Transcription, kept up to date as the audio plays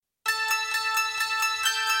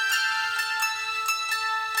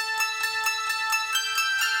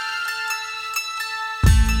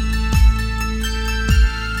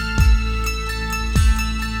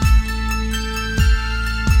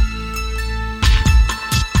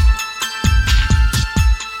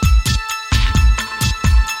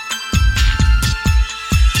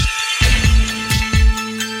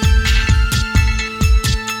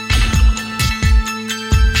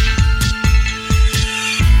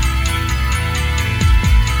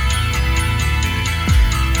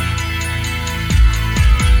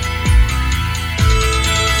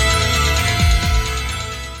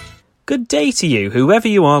Good day to you, whoever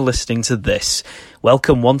you are listening to this.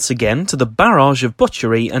 Welcome once again to the barrage of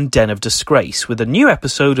butchery and den of disgrace with a new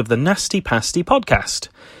episode of the Nasty Pasty podcast.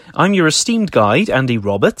 I'm your esteemed guide, Andy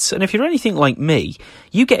Roberts, and if you're anything like me,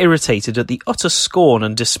 you get irritated at the utter scorn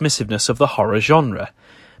and dismissiveness of the horror genre.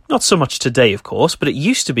 Not so much today, of course, but it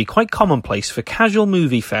used to be quite commonplace for casual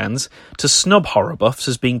movie fans to snub horror buffs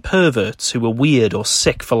as being perverts who were weird or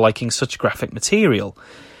sick for liking such graphic material.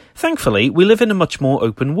 Thankfully, we live in a much more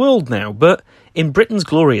open world now, but in Britain's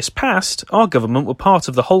glorious past, our government were part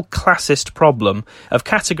of the whole classist problem of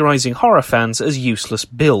categorising horror fans as useless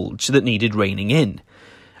bilge that needed reining in.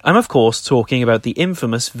 I'm of course talking about the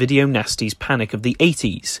infamous Video Nasties panic of the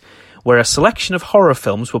 80s, where a selection of horror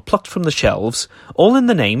films were plucked from the shelves, all in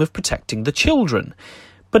the name of protecting the children.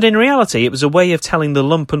 But in reality, it was a way of telling the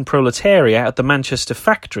lumpen proletariat at the Manchester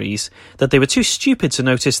factories that they were too stupid to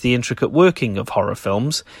notice the intricate working of horror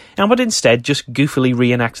films, and would instead just goofily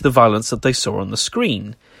reenact the violence that they saw on the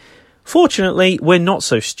screen. Fortunately, we're not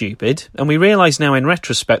so stupid, and we realise now in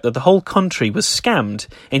retrospect that the whole country was scammed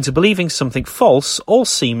into believing something false, all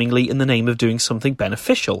seemingly in the name of doing something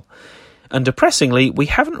beneficial. And depressingly, we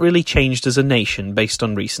haven't really changed as a nation based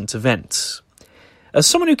on recent events. As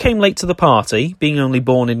someone who came late to the party, being only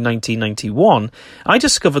born in 1991, I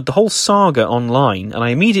discovered the whole saga online, and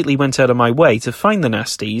I immediately went out of my way to find the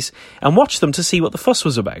Nasties and watch them to see what the fuss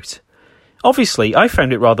was about. Obviously, I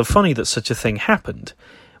found it rather funny that such a thing happened,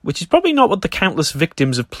 which is probably not what the countless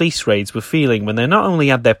victims of police raids were feeling when they not only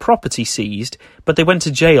had their property seized, but they went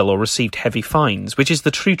to jail or received heavy fines, which is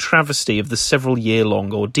the true travesty of the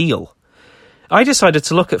several-year-long ordeal. I decided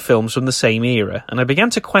to look at films from the same era, and I began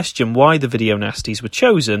to question why the Video Nasties were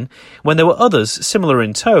chosen, when there were others similar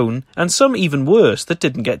in tone, and some even worse that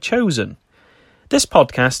didn't get chosen. This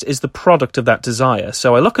podcast is the product of that desire,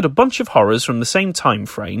 so I look at a bunch of horrors from the same time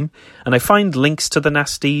frame, and I find links to the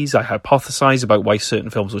Nasties, I hypothesise about why certain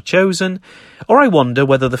films were chosen, or I wonder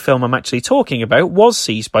whether the film I'm actually talking about was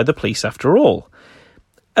seized by the police after all.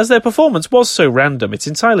 As their performance was so random, it's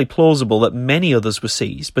entirely plausible that many others were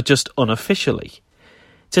seized, but just unofficially.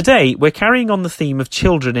 Today, we're carrying on the theme of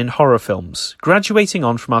children in horror films, graduating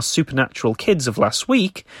on from our supernatural kids of last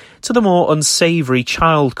week to the more unsavoury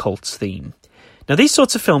child cults theme. Now, these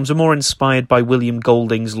sorts of films are more inspired by William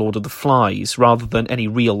Golding's Lord of the Flies rather than any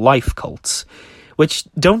real-life cults, which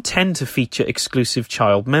don't tend to feature exclusive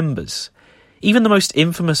child members. Even the most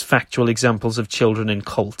infamous factual examples of children in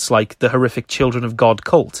cults, like the horrific Children of God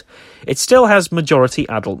cult, it still has majority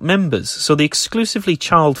adult members, so the exclusively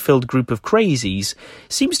child-filled group of crazies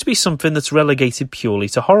seems to be something that's relegated purely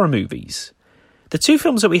to horror movies. The two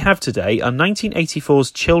films that we have today are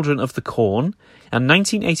 1984's Children of the Corn and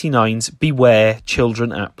 1989's Beware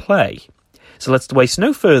Children at Play. So let's waste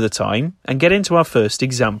no further time and get into our first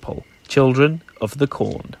example, Children of the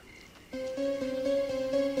Corn.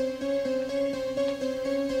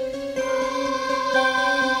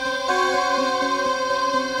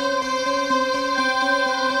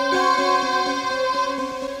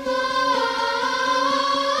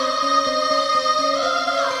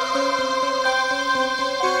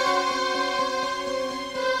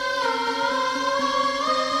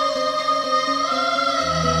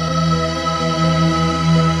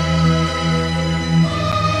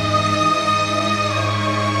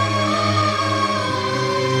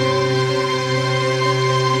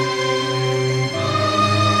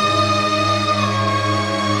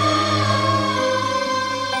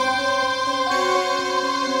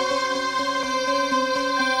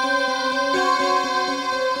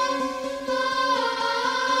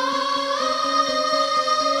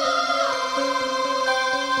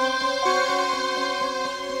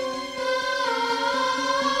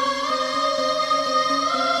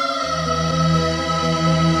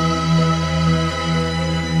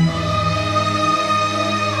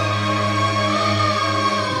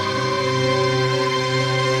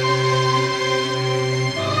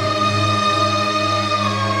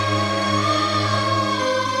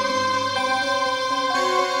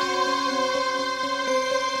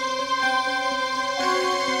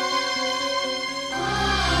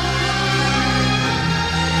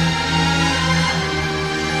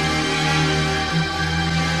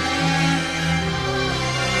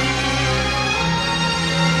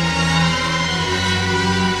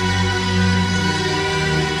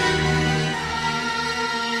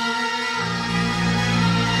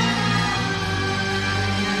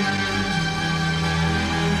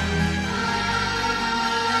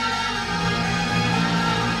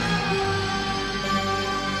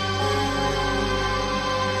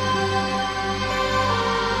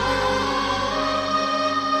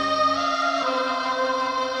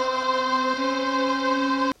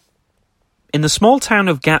 In the small town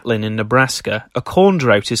of Gatlin in Nebraska, a corn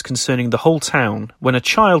drought is concerning the whole town when a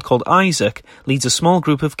child called Isaac leads a small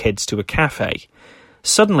group of kids to a cafe.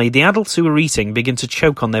 Suddenly, the adults who are eating begin to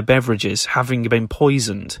choke on their beverages, having been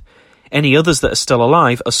poisoned. Any others that are still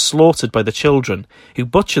alive are slaughtered by the children, who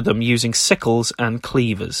butcher them using sickles and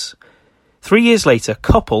cleavers. 3 years later,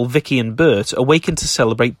 couple Vicky and Bert awaken to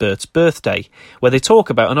celebrate Bert's birthday, where they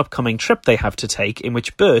talk about an upcoming trip they have to take in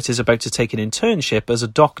which Bert is about to take an internship as a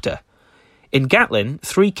doctor. In Gatlin,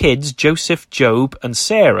 3 kids, Joseph, Job and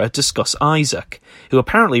Sarah, discuss Isaac, who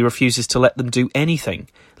apparently refuses to let them do anything,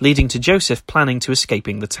 leading to Joseph planning to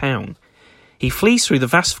escaping the town. He flees through the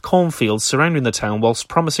vast cornfields surrounding the town whilst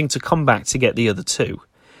promising to come back to get the other 2.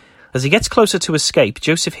 As he gets closer to escape,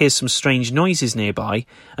 Joseph hears some strange noises nearby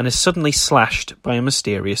and is suddenly slashed by a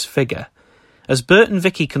mysterious figure. As Bert and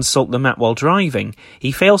Vicky consult the map while driving,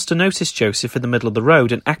 he fails to notice Joseph in the middle of the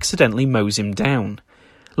road and accidentally mows him down.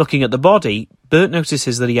 Looking at the body, Bert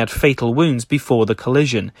notices that he had fatal wounds before the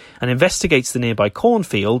collision and investigates the nearby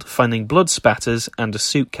cornfield, finding blood spatters and a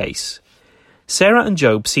suitcase. Sarah and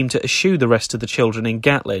Job seem to eschew the rest of the children in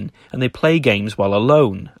Gatlin, and they play games while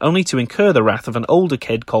alone, only to incur the wrath of an older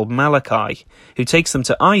kid called Malachi, who takes them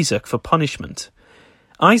to Isaac for punishment.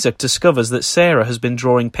 Isaac discovers that Sarah has been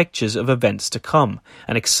drawing pictures of events to come,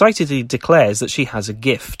 and excitedly declares that she has a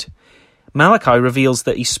gift. Malachi reveals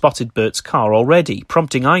that he spotted Bert's car already,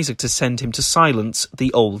 prompting Isaac to send him to silence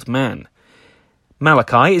the old man.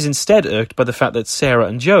 Malachi is instead irked by the fact that Sarah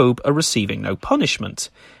and Job are receiving no punishment,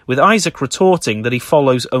 with Isaac retorting that he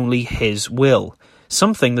follows only his will,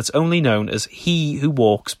 something that's only known as he who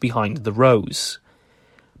walks behind the rose.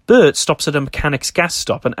 Bert stops at a mechanic's gas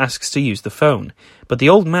stop and asks to use the phone, but the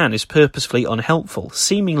old man is purposefully unhelpful,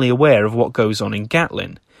 seemingly aware of what goes on in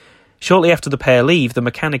Gatlin. Shortly after the pair leave, the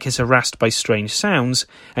mechanic is harassed by strange sounds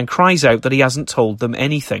and cries out that he hasn't told them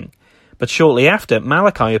anything. But shortly after,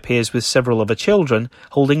 Malachi appears with several other children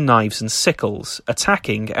holding knives and sickles,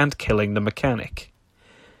 attacking and killing the mechanic.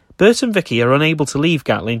 Bert and Vicky are unable to leave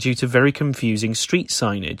Gatlin due to very confusing street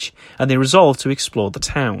signage, and they resolve to explore the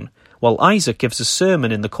town, while Isaac gives a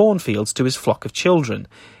sermon in the cornfields to his flock of children,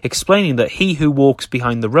 explaining that he who walks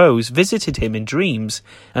behind the rose visited him in dreams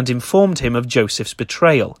and informed him of Joseph's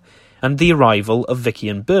betrayal, and the arrival of Vicky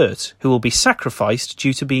and Bert, who will be sacrificed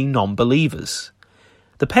due to being non-believers.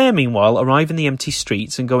 The pair, meanwhile, arrive in the empty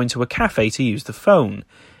streets and go into a cafe to use the phone,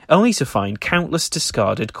 only to find countless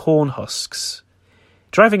discarded corn husks.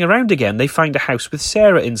 Driving around again, they find a house with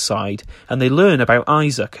Sarah inside, and they learn about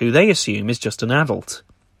Isaac, who they assume is just an adult.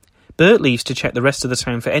 Bert leaves to check the rest of the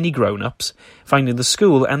town for any grown-ups, finding the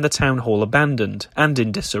school and the town hall abandoned, and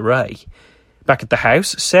in disarray. Back at the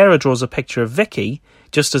house, Sarah draws a picture of Vicky,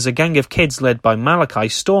 just as a gang of kids led by Malachi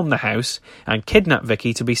storm the house and kidnap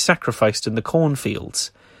Vicky to be sacrificed in the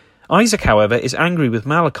cornfields. Isaac, however, is angry with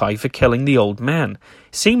Malachi for killing the old man,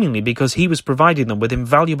 seemingly because he was providing them with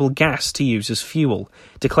invaluable gas to use as fuel,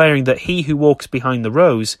 declaring that he who walks behind the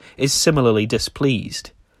rose is similarly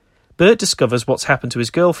displeased. Bert discovers what's happened to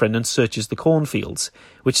his girlfriend and searches the cornfields,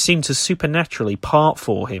 which seem to supernaturally part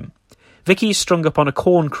for him. Vicky is strung up on a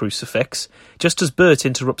corn crucifix, just as Bert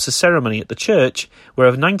interrupts a ceremony at the church where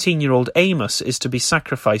a 19-year-old Amos is to be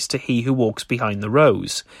sacrificed to he who walks behind the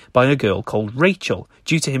rose by a girl called Rachel,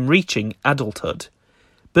 due to him reaching adulthood.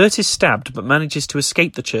 Bert is stabbed but manages to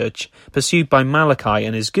escape the church, pursued by Malachi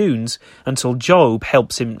and his goons, until Job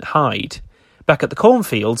helps him hide. Back at the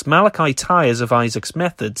cornfields, Malachi tires of Isaac's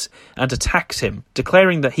methods and attacks him,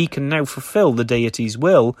 declaring that he can now fulfill the deity's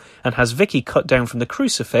will and has Vicky cut down from the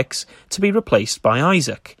crucifix to be replaced by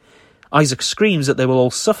Isaac. Isaac screams that they will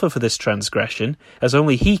all suffer for this transgression, as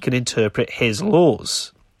only he can interpret his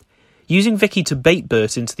laws. Using Vicky to bait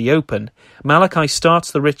Bert into the open, Malachi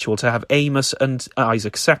starts the ritual to have Amos and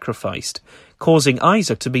Isaac sacrificed, causing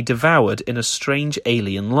Isaac to be devoured in a strange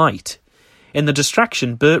alien light. In the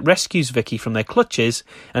distraction, Bert rescues Vicky from their clutches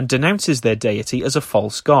and denounces their deity as a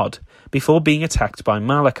false god, before being attacked by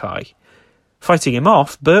Malachi. Fighting him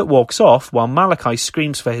off, Bert walks off while Malachi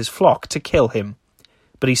screams for his flock to kill him.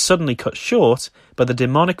 But he's suddenly cut short by the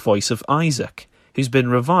demonic voice of Isaac, who's been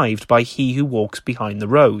revived by he who walks behind the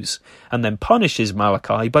rose, and then punishes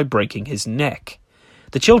Malachi by breaking his neck.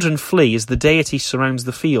 The children flee as the deity surrounds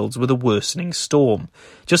the fields with a worsening storm,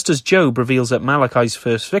 just as Job reveals that Malachi's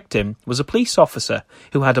first victim was a police officer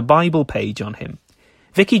who had a Bible page on him.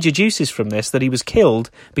 Vicky deduces from this that he was killed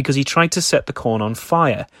because he tried to set the corn on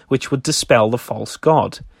fire, which would dispel the false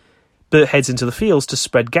god. Bert heads into the fields to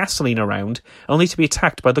spread gasoline around, only to be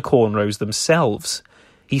attacked by the corn rows themselves.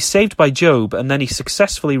 He's saved by Job, and then he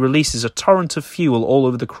successfully releases a torrent of fuel all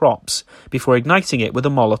over the crops before igniting it with a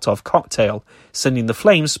Molotov cocktail, sending the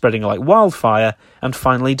flames spreading like wildfire and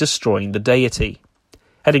finally destroying the deity.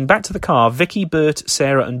 Heading back to the car, Vicky, Bert,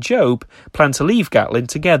 Sarah and Job plan to leave Gatlin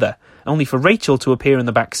together, only for Rachel to appear in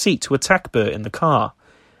the back seat to attack Bert in the car.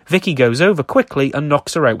 Vicky goes over quickly and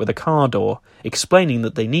knocks her out with a car door, explaining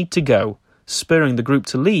that they need to go, spurring the group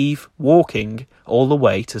to leave, walking all the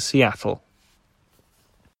way to Seattle.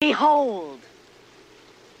 Behold,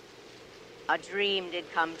 a dream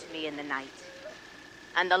did come to me in the night,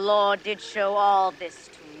 and the Lord did show all this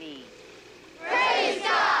to me. Praise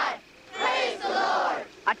God! Praise the Lord!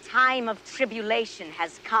 A time of tribulation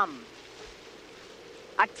has come.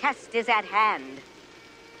 A test is at hand.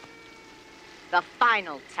 The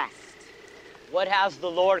final test. What has the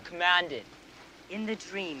Lord commanded? In the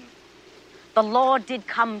dream, the Lord did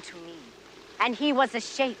come to me, and he was a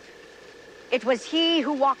shape. It was he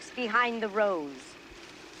who walks behind the rose.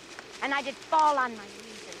 And I did fall on my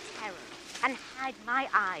knees in terror and hide my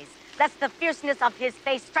eyes, lest the fierceness of his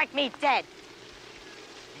face strike me dead.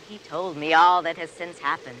 And he told me all that has since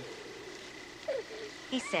happened.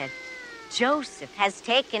 He said, Joseph has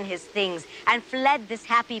taken his things and fled this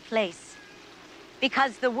happy place,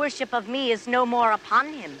 because the worship of me is no more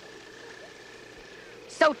upon him.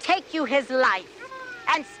 So take you his life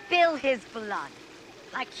and spill his blood,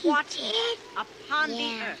 like water upon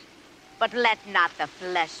the earth. But let not the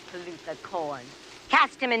flesh pollute the corn.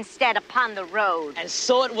 Cast him instead upon the road. And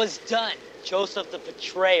so it was done. Joseph the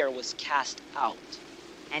betrayer was cast out.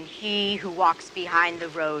 And he who walks behind the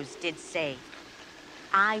rows did say,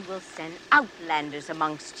 I will send outlanders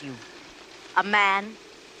amongst you, a man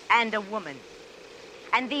and a woman.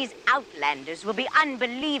 And these outlanders will be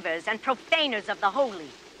unbelievers and profaners of the holy.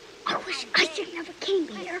 I wish Isaac never came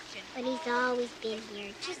here. But he's always been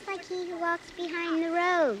here, just like he who walks behind the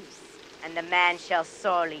rose. And the man shall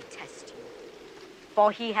sorely test you,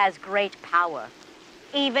 for he has great power,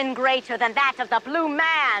 even greater than that of the Blue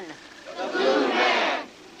Man. The Blue Man!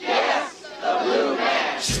 Yes, the Blue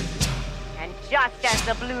Man! And just as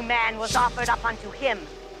the Blue Man was offered up unto him,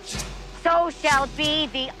 so shall be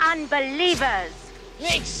the unbelievers.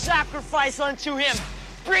 Make sacrifice unto him.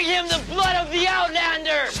 Bring him the blood of the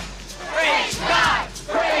outlander. Praise God!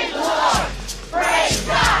 Praise the Lord! Praise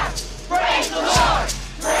God! Praise the Lord!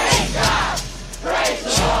 Praise God! Praise the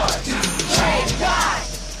Lord! Praise God!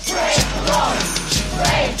 Praise the Lord!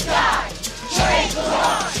 Praise God! Praise the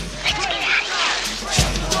Lord! Let's get out of here!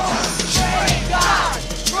 Praise the Lord! Praise God!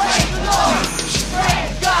 Praise the Lord!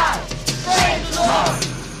 Praise God! Praise the Lord!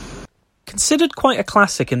 Considered quite a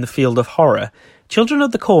classic in the field of horror, Children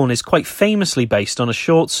of the Corn is quite famously based on a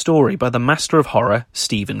short story by the master of horror,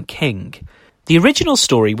 Stephen King. The original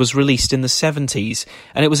story was released in the 70s,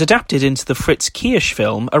 and it was adapted into the Fritz Kirsch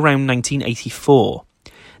film around 1984.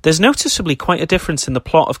 There's noticeably quite a difference in the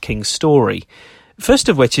plot of King's story. First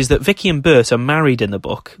of which is that Vicky and Bert are married in the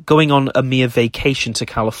book, going on a mere vacation to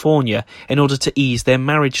California in order to ease their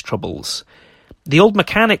marriage troubles. The old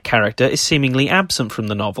mechanic character is seemingly absent from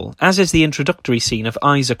the novel, as is the introductory scene of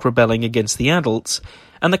Isaac rebelling against the adults,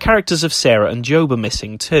 and the characters of Sarah and Job are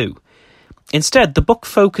missing too. Instead, the book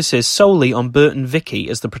focuses solely on Bert and Vicky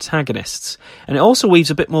as the protagonists, and it also weaves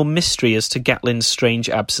a bit more mystery as to Gatlin's strange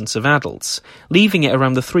absence of adults, leaving it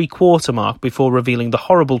around the 3-quarter mark before revealing the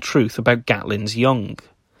horrible truth about Gatlin's young.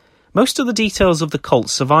 Most of the details of the cult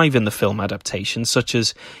survive in the film adaptation, such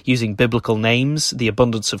as using biblical names, the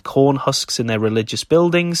abundance of corn husks in their religious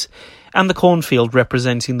buildings, and the cornfield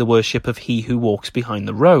representing the worship of he who walks behind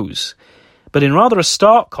the rose. But in rather a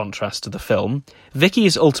stark contrast to the film, Vicky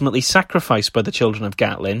is ultimately sacrificed by the children of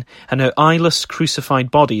Gatlin, and her eyeless, crucified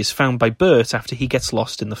body is found by Bert after he gets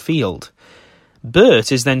lost in the field.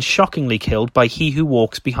 Bert is then shockingly killed by he who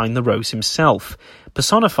walks behind the rose himself,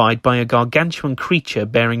 personified by a gargantuan creature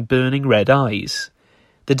bearing burning red eyes.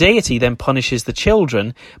 The deity then punishes the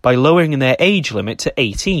children by lowering their age limit to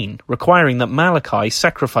 18, requiring that Malachi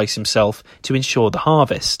sacrifice himself to ensure the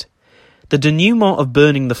harvest. The denouement of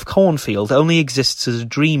burning the cornfield only exists as a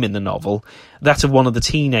dream in the novel, that of one of the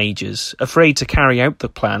teenagers, afraid to carry out the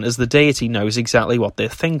plan as the deity knows exactly what they're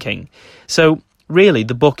thinking. So, really,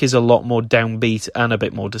 the book is a lot more downbeat and a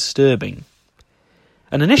bit more disturbing.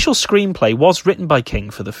 An initial screenplay was written by King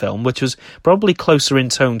for the film, which was probably closer in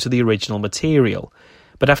tone to the original material.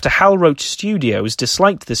 But after Hal Roach Studios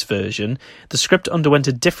disliked this version, the script underwent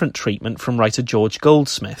a different treatment from writer George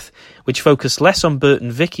Goldsmith, which focused less on Bert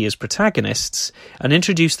and Vicky as protagonists, and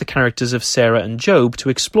introduced the characters of Sarah and Job to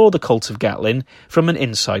explore the cult of Gatlin from an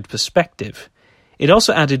inside perspective. It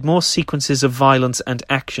also added more sequences of violence and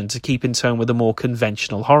action to keep in tone with a more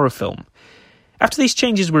conventional horror film. After these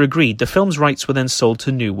changes were agreed, the film's rights were then sold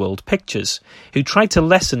to New World Pictures, who tried to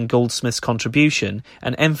lessen Goldsmith's contribution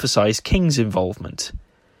and emphasise King's involvement.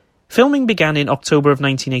 Filming began in October of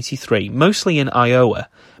 1983, mostly in Iowa,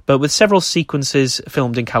 but with several sequences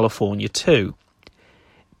filmed in California too.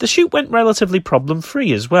 The shoot went relatively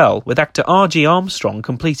problem-free as well, with actor R.G. Armstrong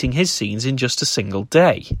completing his scenes in just a single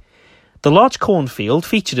day. The large cornfield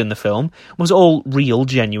featured in the film was all real,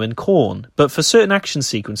 genuine corn, but for certain action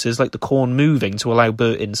sequences like the corn moving to allow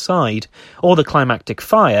Bert inside, or the climactic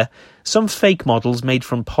fire, some fake models made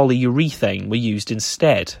from polyurethane were used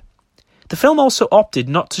instead. The film also opted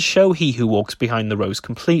not to show He Who Walks Behind the Rose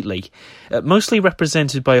completely, mostly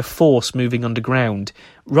represented by a force moving underground,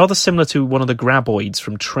 rather similar to one of the graboids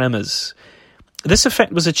from Tremors. This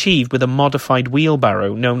effect was achieved with a modified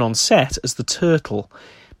wheelbarrow known on set as the Turtle.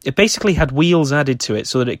 It basically had wheels added to it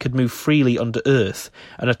so that it could move freely under earth,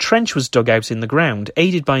 and a trench was dug out in the ground,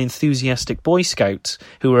 aided by enthusiastic Boy Scouts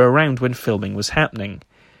who were around when filming was happening.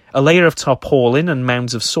 A layer of tarpaulin and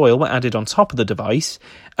mounds of soil were added on top of the device,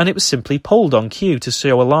 and it was simply pulled on cue to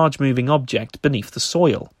show a large moving object beneath the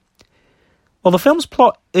soil. While the film's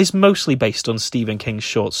plot is mostly based on Stephen King's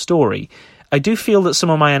short story, I do feel that some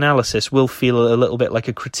of my analysis will feel a little bit like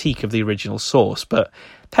a critique of the original source, but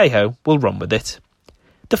hey-ho, we'll run with it.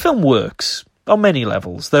 The film works, on many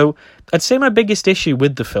levels, though I'd say my biggest issue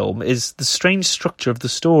with the film is the strange structure of the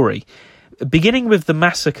story. Beginning with the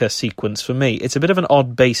massacre sequence, for me, it's a bit of an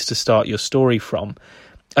odd base to start your story from.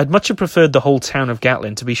 I'd much have preferred the whole town of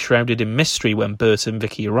Gatlin to be shrouded in mystery when Bert and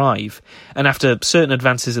Vicky arrive, and after certain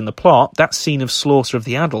advances in the plot, that scene of slaughter of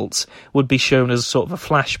the adults would be shown as a sort of a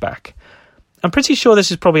flashback. I'm pretty sure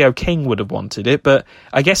this is probably how King would have wanted it, but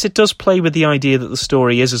I guess it does play with the idea that the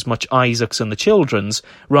story is as much Isaac's and the children's,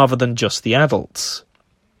 rather than just the adults.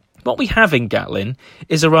 What we have in Gatlin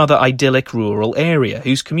is a rather idyllic rural area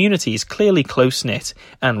whose community is clearly close-knit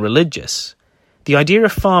and religious. The idea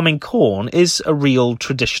of farming corn is a real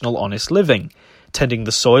traditional honest living, tending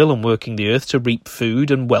the soil and working the earth to reap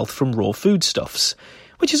food and wealth from raw foodstuffs,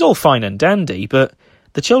 which is all fine and dandy, but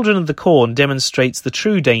the Children of the Corn demonstrates the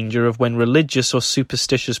true danger of when religious or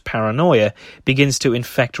superstitious paranoia begins to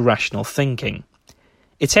infect rational thinking.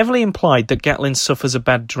 It's heavily implied that Gatlin suffers a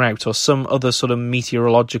bad drought or some other sort of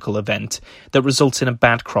meteorological event that results in a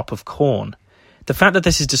bad crop of corn. The fact that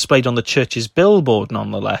this is displayed on the church's billboard,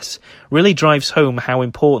 nonetheless, really drives home how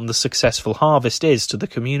important the successful harvest is to the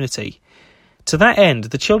community. To that end,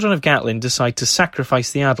 the children of Gatlin decide to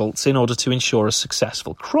sacrifice the adults in order to ensure a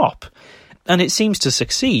successful crop. And it seems to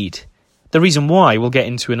succeed. The reason why we'll get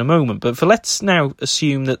into in a moment, but let's now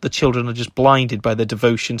assume that the children are just blinded by their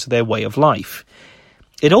devotion to their way of life.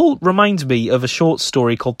 It all reminds me of a short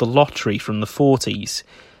story called The Lottery from the 40s.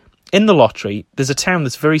 In The Lottery, there's a town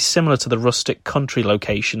that's very similar to the rustic country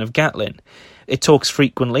location of Gatlin. It talks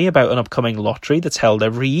frequently about an upcoming lottery that's held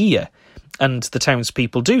every year, and the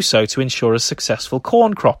townspeople do so to ensure a successful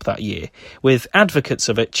corn crop that year, with advocates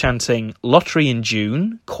of it chanting, "Lottery in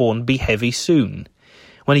June, corn be heavy soon."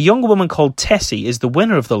 When a young woman called Tessie is the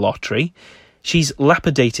winner of the lottery, she's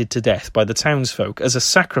lapidated to death by the townsfolk as a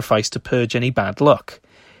sacrifice to purge any bad luck.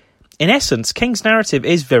 In essence, King's narrative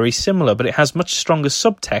is very similar, but it has much stronger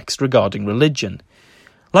subtext regarding religion.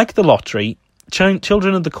 Like the lottery,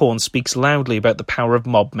 Children of the Corn speaks loudly about the power of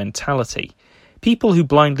mob mentality. People who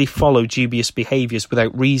blindly follow dubious behaviours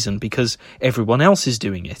without reason because everyone else is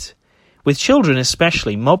doing it. With children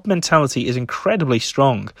especially, mob mentality is incredibly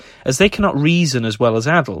strong, as they cannot reason as well as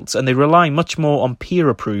adults, and they rely much more on peer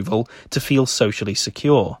approval to feel socially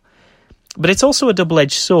secure. But it's also a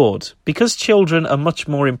double-edged sword. Because children are much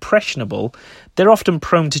more impressionable, they're often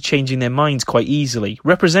prone to changing their minds quite easily,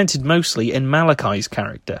 represented mostly in Malachi's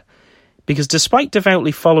character. Because despite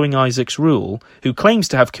devoutly following Isaac's rule, who claims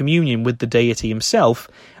to have communion with the deity himself,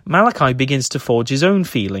 Malachi begins to forge his own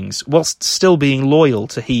feelings, whilst still being loyal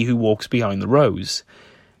to He Who Walks Behind the Rose.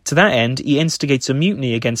 To that end, he instigates a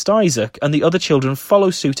mutiny against Isaac, and the other children follow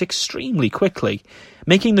suit extremely quickly,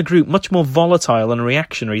 making the group much more volatile and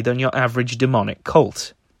reactionary than your average demonic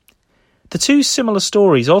cult. The two similar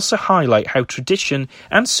stories also highlight how tradition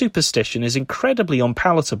and superstition is incredibly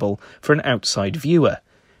unpalatable for an outside viewer.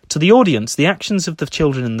 To the audience, the actions of the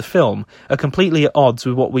children in the film are completely at odds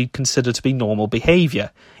with what we consider to be normal behaviour,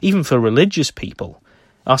 even for religious people.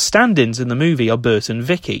 Our stand-ins in the movie are Bert and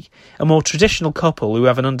Vicky, a more traditional couple who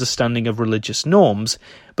have an understanding of religious norms,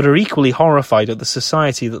 but are equally horrified at the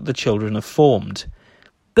society that the children have formed.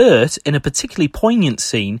 Bert, in a particularly poignant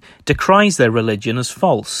scene, decries their religion as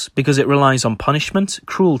false, because it relies on punishment,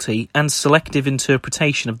 cruelty, and selective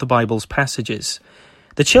interpretation of the Bible's passages.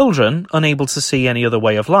 The children, unable to see any other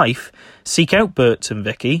way of life, seek out Bert and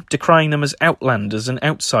Vicky, decrying them as outlanders and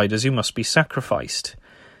outsiders who must be sacrificed.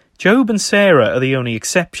 Job and Sarah are the only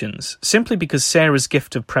exceptions, simply because Sarah's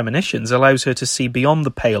gift of premonitions allows her to see beyond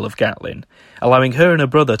the pale of Gatlin, allowing her and her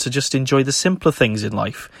brother to just enjoy the simpler things in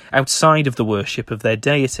life, outside of the worship of their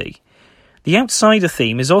deity. The outsider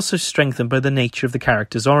theme is also strengthened by the nature of the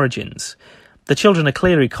characters' origins. The children are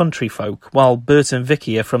clearly country folk, while Bert and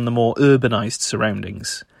Vicky are from the more urbanised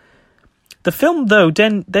surroundings. The film, though,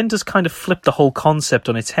 then does kind of flip the whole concept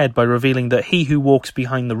on its head by revealing that he who walks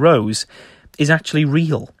behind the rose is actually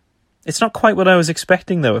real. It's not quite what I was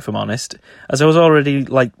expecting, though, if I'm honest, as I was already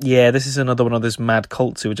like, yeah, this is another one of those mad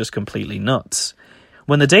cults who are just completely nuts.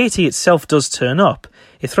 When the deity itself does turn up,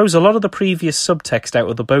 it throws a lot of the previous subtext out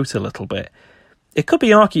of the boat a little bit. It could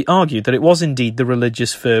be argued that it was indeed the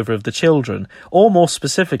religious fervour of the children, or more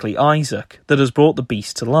specifically Isaac, that has brought the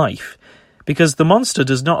beast to life, because the monster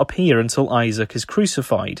does not appear until Isaac is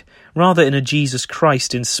crucified, rather in a Jesus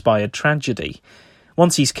Christ-inspired tragedy.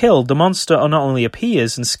 Once he's killed, the monster not only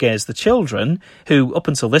appears and scares the children, who up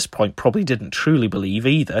until this point probably didn't truly believe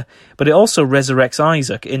either, but it also resurrects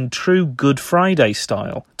Isaac in true Good Friday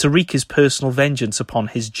style, to wreak his personal vengeance upon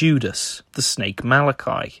his Judas, the snake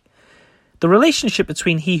Malachi. The relationship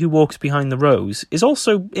between he who walks behind the rose is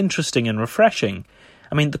also interesting and refreshing.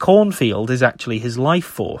 I mean, the cornfield is actually his life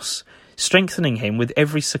force, strengthening him with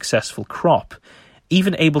every successful crop,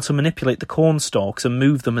 even able to manipulate the corn stalks and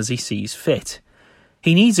move them as he sees fit.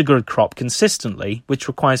 He needs a good crop consistently, which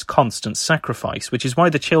requires constant sacrifice, which is why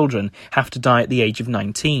the children have to die at the age of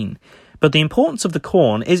 19. But the importance of the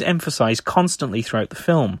corn is emphasised constantly throughout the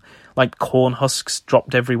film, like corn husks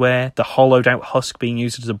dropped everywhere, the hollowed out husk being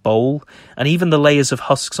used as a bowl, and even the layers of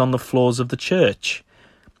husks on the floors of the church.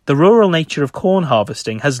 The rural nature of corn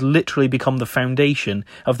harvesting has literally become the foundation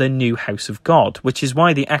of their new house of God, which is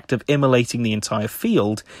why the act of immolating the entire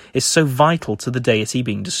field is so vital to the deity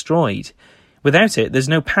being destroyed. Without it, there's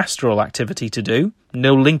no pastoral activity to do,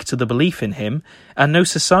 no link to the belief in him, and no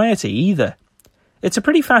society either. It's a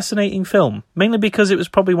pretty fascinating film, mainly because it was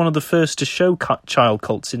probably one of the first to show child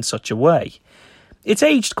cults in such a way. It's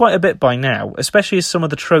aged quite a bit by now, especially as some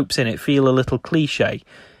of the tropes in it feel a little cliché,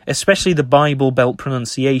 especially the Bible Belt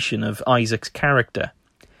pronunciation of Isaac's character.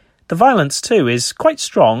 The violence, too, is quite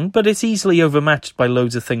strong, but it's easily overmatched by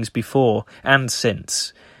loads of things before and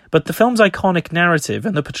since. But the film's iconic narrative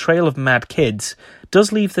and the portrayal of mad kids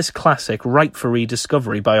does leave this classic ripe for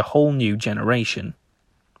rediscovery by a whole new generation.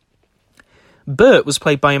 Bert was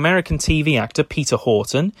played by American TV actor Peter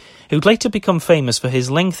Horton, who'd later become famous for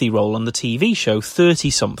his lengthy role on the TV show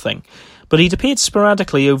 30-something, but he'd appeared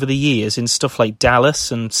sporadically over the years in stuff like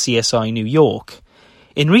Dallas and CSI New York.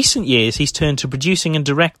 In recent years, he's turned to producing and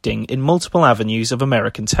directing in multiple avenues of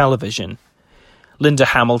American television. Linda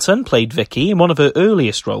Hamilton played Vicky in one of her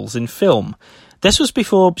earliest roles in film. This was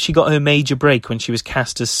before she got her major break when she was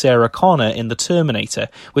cast as Sarah Connor in The Terminator,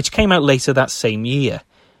 which came out later that same year.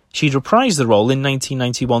 She'd reprised the role in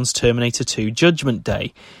 1991's Terminator 2 Judgment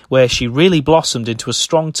Day, where she really blossomed into a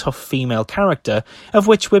strong, tough female character, of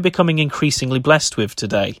which we're becoming increasingly blessed with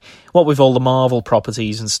today, what with all the Marvel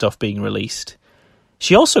properties and stuff being released.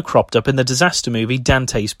 She also cropped up in the disaster movie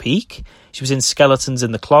Dante's Peak. She was in Skeletons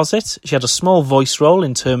in the Closet. She had a small voice role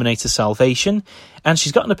in Terminator Salvation, and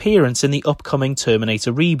she's got an appearance in the upcoming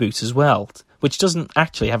Terminator reboot as well, which doesn't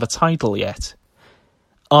actually have a title yet.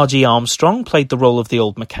 R.G. Armstrong played the role of the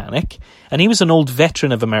old mechanic, and he was an old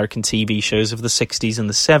veteran of American TV shows of the 60s and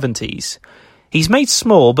the 70s. He's made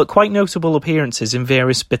small but quite notable appearances in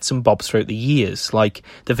various bits and bobs throughout the years, like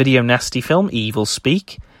the video nasty film Evil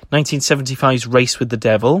Speak, 1975's Race with the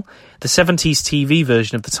Devil, the 70s TV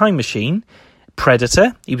version of The Time Machine,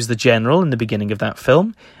 Predator, he was the general in the beginning of that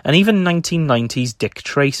film, and even 1990's Dick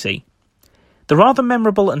Tracy. The rather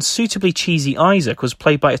memorable and suitably cheesy Isaac was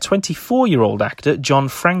played by a 24-year-old actor, John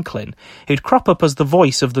Franklin, who'd crop up as the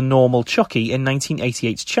voice of the normal Chucky in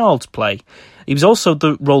 1988's Child's Play. He was also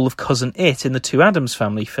the role of Cousin It in the two Addams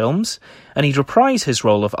Family films, and he'd reprise his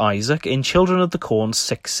role of Isaac in Children of the Corn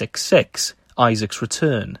 666, Isaac's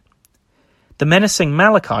Return. The menacing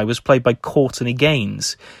Malachi was played by Courtney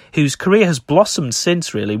Gaines, whose career has blossomed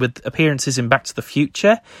since, really, with appearances in Back to the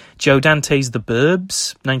Future, Joe Dante's The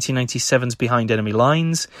Burbs, 1997's Behind Enemy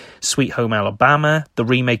Lines, Sweet Home Alabama, the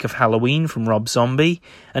remake of Halloween from Rob Zombie,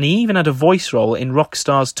 and he even had a voice role in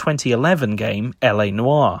Rockstar's 2011 game L.A.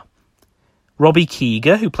 Noire. Robbie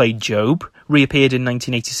Keeger, who played Job, reappeared in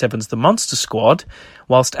 1987's The Monster Squad,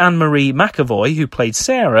 whilst Anne-Marie McAvoy, who played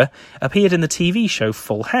Sarah, appeared in the TV show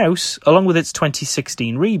Full House, along with its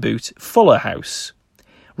 2016 reboot, Fuller House.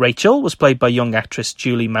 Rachel was played by young actress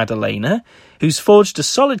Julie Maddalena, who's forged a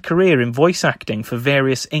solid career in voice acting for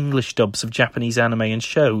various English dubs of Japanese anime and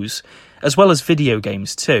shows, as well as video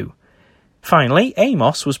games too. Finally,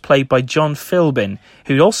 Amos was played by John Philbin,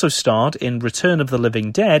 who also starred in Return of the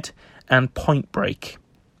Living Dead and Point Break.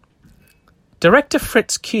 Director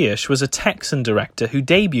Fritz Kirsch was a Texan director who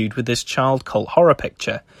debuted with this child cult horror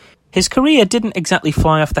picture. His career didn't exactly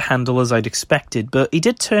fly off the handle as I'd expected, but he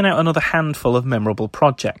did turn out another handful of memorable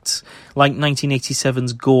projects, like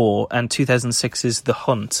 1987's Gore and 2006's The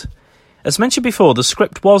Hunt. As mentioned before, the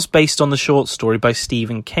script was based on the short story by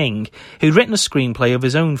Stephen King, who'd written a screenplay of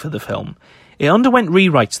his own for the film. It underwent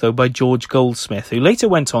rewrites, though, by George Goldsmith, who later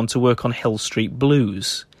went on to work on Hill Street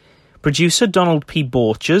Blues. Producer Donald P.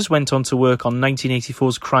 Borchers went on to work on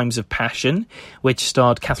 1984's Crimes of Passion, which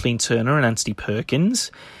starred Kathleen Turner and Anthony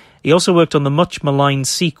Perkins. He also worked on the much-maligned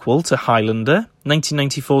sequel to Highlander,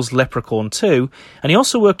 1994's Leprechaun 2, and he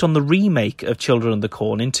also worked on the remake of Children of the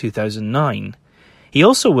Corn in 2009. He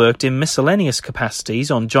also worked in miscellaneous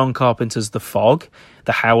capacities on John Carpenter's The Fog,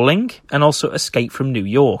 The Howling, and also Escape from New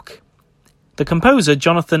York. The composer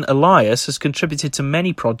Jonathan Elias has contributed to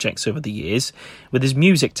many projects over the years with his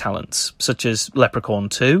music talents, such as Leprechaun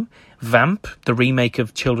 2, Vamp, the remake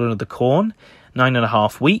of Children of the Corn,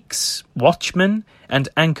 9.5 Weeks, Watchmen, and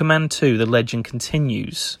Anchorman 2, The Legend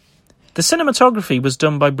Continues. The cinematography was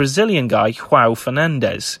done by Brazilian guy João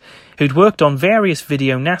Fernandes, who'd worked on various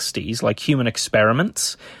video nasties like Human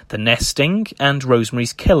Experiments, The Nesting, and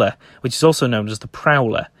Rosemary's Killer, which is also known as The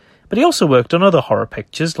Prowler. But he also worked on other horror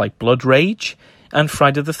pictures like Blood Rage and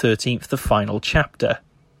Friday the 13th, The Final Chapter.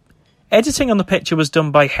 Editing on the picture was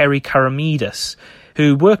done by Harry Karamidas,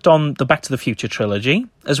 who worked on the Back to the Future trilogy,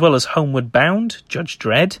 as well as Homeward Bound, Judge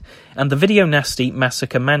Dredd, and the video nasty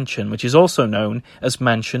Massacre Mansion, which is also known as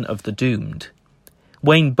Mansion of the Doomed.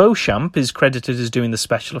 Wayne Beauchamp is credited as doing the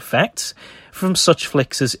special effects from such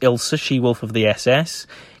flicks as Ilsa, She-Wolf of the SS,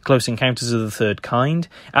 Close Encounters of the Third Kind,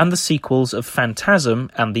 and the sequels of Phantasm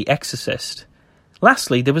and The Exorcist.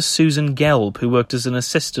 Lastly, there was Susan Gelb, who worked as an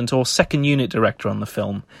assistant or second unit director on the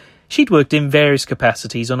film. She'd worked in various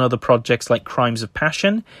capacities on other projects like Crimes of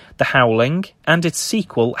Passion, The Howling, and its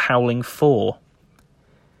sequel, Howling 4.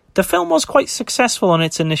 The film was quite successful on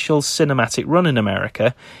its initial cinematic run in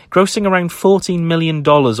America, grossing around $14 million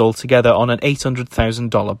altogether on an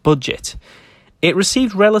 $800,000 budget. It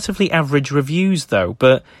received relatively average reviews though,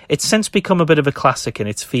 but it's since become a bit of a classic in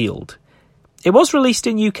its field. It was released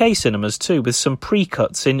in UK cinemas too, with some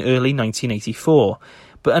pre-cuts in early 1984,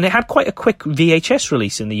 and it had quite a quick VHS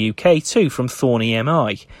release in the UK too from Thorny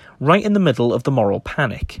MI, right in the middle of the moral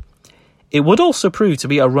panic. It would also prove to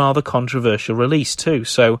be a rather controversial release too,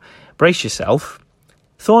 so brace yourself.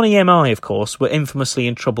 Thorny MI, of course, were infamously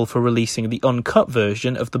in trouble for releasing the uncut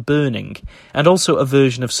version of The Burning, and also a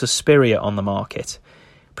version of Suspiria on the market.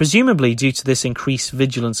 Presumably due to this increased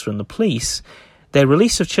vigilance from the police, their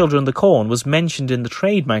release of Children of the Corn was mentioned in the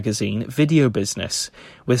trade magazine Video Business,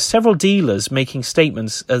 with several dealers making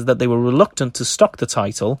statements as that they were reluctant to stock the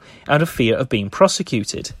title out of fear of being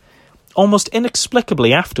prosecuted. Almost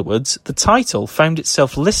inexplicably afterwards, the title found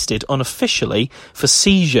itself listed unofficially for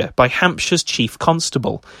seizure by Hampshire's Chief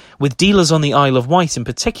Constable, with dealers on the Isle of Wight in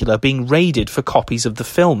particular being raided for copies of the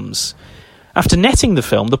films. After netting the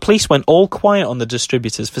film, the police went all quiet on the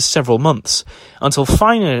distributors for several months, until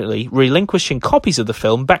finally relinquishing copies of the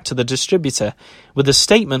film back to the distributor, with a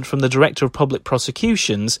statement from the Director of Public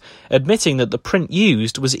Prosecutions admitting that the print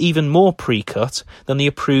used was even more pre-cut than the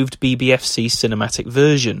approved BBFC cinematic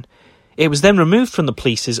version. It was then removed from the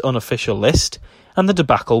police's unofficial list, and the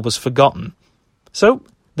debacle was forgotten. So,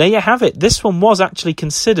 there you have it. This one was actually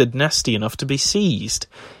considered nasty enough to be seized,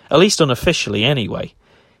 at least unofficially anyway.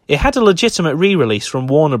 It had a legitimate re-release from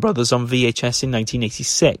Warner Brothers on VHS in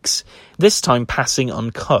 1986, this time passing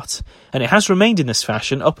uncut, and it has remained in this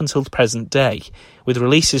fashion up until the present day, with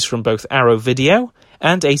releases from both Arrow Video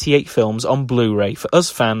and 88 Films on Blu-ray for us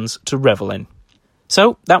fans to revel in.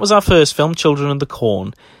 So, that was our first film, Children of the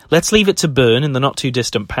Corn. Let's leave it to burn in the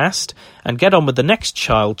not-too-distant past, and get on with the next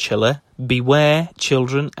child chiller, Beware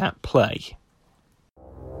Children at Play.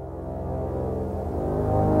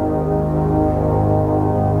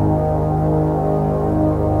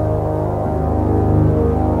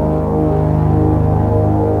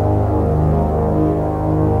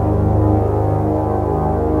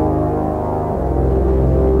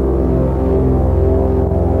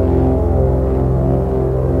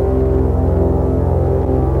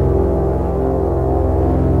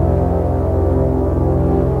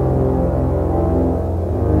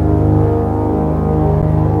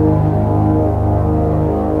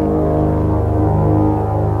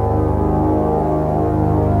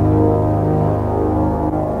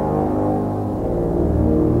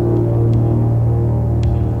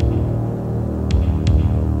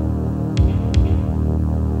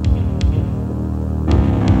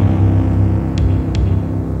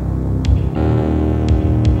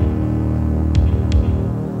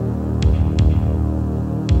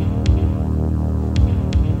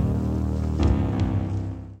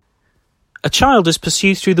 A child is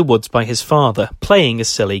pursued through the woods by his father, playing a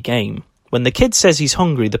silly game. When the kid says he's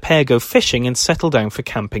hungry, the pair go fishing and settle down for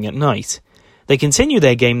camping at night. They continue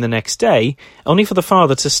their game the next day, only for the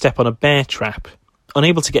father to step on a bear trap.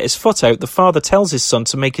 Unable to get his foot out, the father tells his son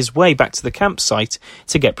to make his way back to the campsite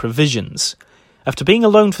to get provisions. After being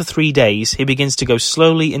alone for 3 days, he begins to go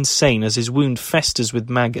slowly insane as his wound festers with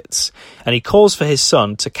maggots, and he calls for his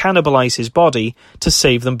son to cannibalize his body to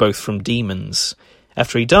save them both from demons.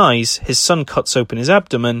 After he dies, his son cuts open his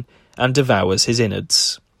abdomen and devours his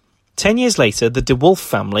innards. 10 years later, the DeWolf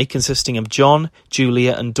family, consisting of John,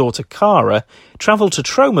 Julia and daughter Cara, travel to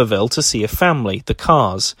Tromaville to see a family, the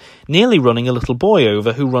Carrs, nearly running a little boy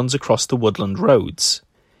over who runs across the woodland roads.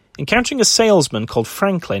 Encountering a salesman called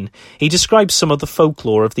Franklin, he describes some of the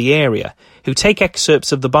folklore of the area, who take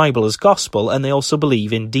excerpts of the Bible as gospel, and they also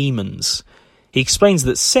believe in demons. He explains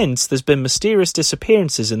that since there's been mysterious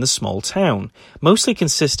disappearances in the small town, mostly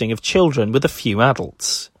consisting of children with a few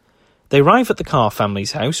adults. They arrive at the Carr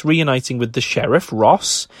family's house, reuniting with the sheriff,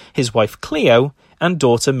 Ross, his wife Cleo, and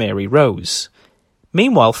daughter Mary Rose.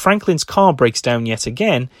 Meanwhile, Franklin's car breaks down yet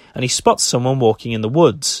again, and he spots someone walking in the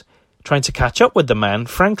woods. Trying to catch up with the man,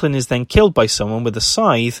 Franklin is then killed by someone with a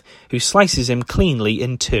scythe, who slices him cleanly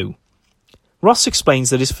in two. Ross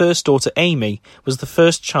explains that his first daughter Amy was the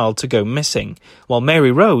first child to go missing, while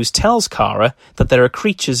Mary Rose tells Cara that there are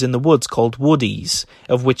creatures in the woods called woodies,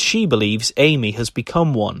 of which she believes Amy has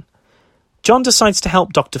become one. John decides to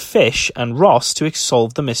help Dr. Fish and Ross to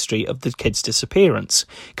solve the mystery of the kid's disappearance,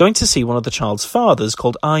 going to see one of the child's fathers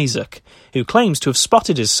called Isaac, who claims to have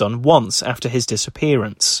spotted his son once after his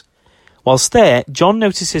disappearance. Whilst there, John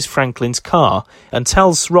notices Franklin's car and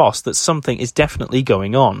tells Ross that something is definitely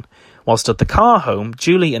going on. Whilst at the car home,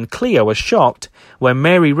 Julie and Cleo are shocked when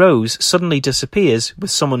Mary Rose suddenly disappears with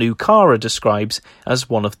someone who Cara describes as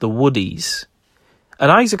one of the woodies. At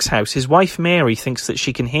Isaac's house, his wife Mary thinks that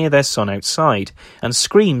she can hear their son outside and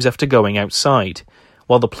screams after going outside,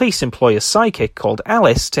 while the police employ a psychic called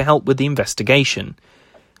Alice to help with the investigation.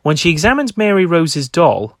 When she examines Mary Rose's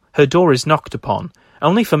doll, her door is knocked upon,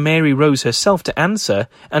 only for Mary Rose herself to answer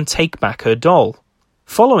and take back her doll.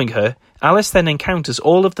 Following her, Alice then encounters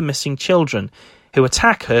all of the missing children, who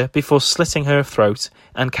attack her before slitting her throat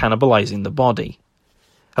and cannibalizing the body.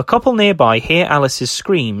 A couple nearby hear Alice's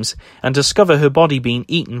screams and discover her body being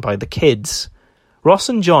eaten by the kids. Ross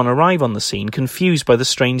and John arrive on the scene, confused by the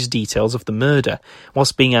strange details of the murder,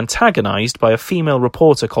 whilst being antagonized by a female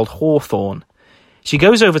reporter called Hawthorne. She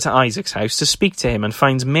goes over to Isaac's house to speak to him and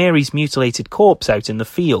finds Mary's mutilated corpse out in the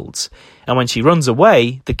fields, and when she runs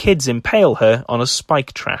away, the kids impale her on a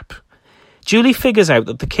spike trap. Julie figures out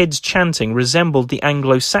that the kids' chanting resembled the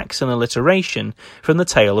Anglo-Saxon alliteration from the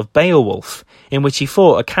tale of Beowulf, in which he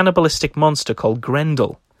fought a cannibalistic monster called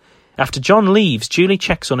Grendel. After John leaves, Julie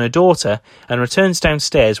checks on her daughter and returns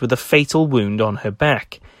downstairs with a fatal wound on her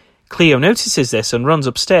back. Cleo notices this and runs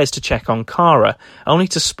upstairs to check on Cara, only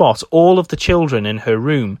to spot all of the children in her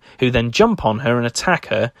room, who then jump on her and attack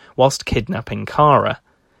her whilst kidnapping Cara.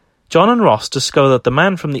 John and Ross discover that the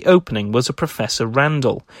man from the opening was a Professor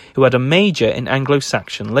Randall, who had a major in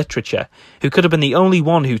Anglo-Saxon literature, who could have been the only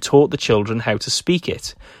one who taught the children how to speak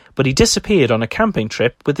it, but he disappeared on a camping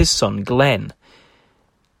trip with his son Glenn.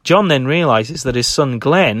 John then realises that his son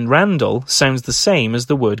Glenn, Randall, sounds the same as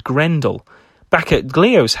the word Grendel. Back at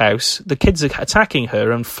Cleo's house, the kids are attacking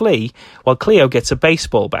her and flee, while Cleo gets a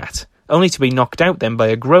baseball bat, only to be knocked out then by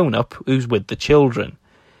a grown-up who's with the children.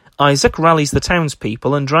 Isaac rallies the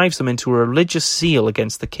townspeople and drives them into a religious zeal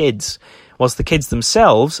against the kids, whilst the kids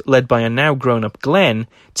themselves, led by a now grown-up Glenn,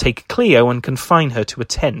 take Cleo and confine her to a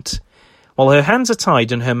tent. While her hands are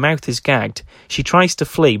tied and her mouth is gagged, she tries to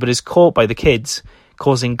flee but is caught by the kids,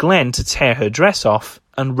 causing Glenn to tear her dress off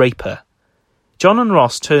and rape her. John and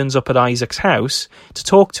Ross turns up at Isaac's house to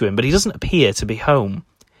talk to him, but he doesn't appear to be home.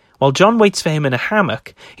 While John waits for him in a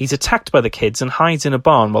hammock, he's attacked by the kids and hides in a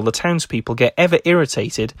barn while the townspeople get ever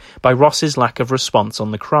irritated by Ross's lack of response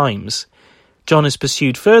on the crimes. John is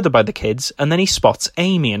pursued further by the kids, and then he spots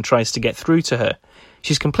Amy and tries to get through to her.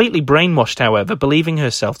 She's completely brainwashed, however, believing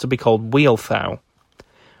herself to be called Wealthau.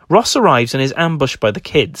 Ross arrives and is ambushed by the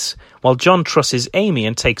kids, while John trusses Amy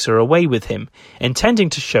and takes her away with him,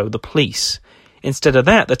 intending to show the police. Instead of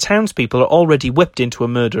that, the townspeople are already whipped into a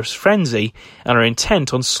murderous frenzy and are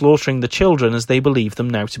intent on slaughtering the children as they believe them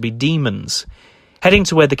now to be demons. Heading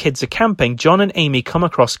to where the kids are camping, John and Amy come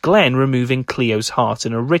across Glenn removing Cleo's heart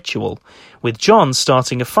in a ritual, with John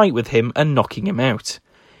starting a fight with him and knocking him out.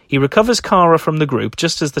 He recovers Cara from the group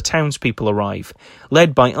just as the townspeople arrive,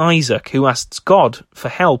 led by Isaac, who asks God for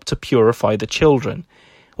help to purify the children.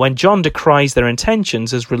 When John decries their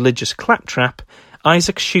intentions as religious claptrap,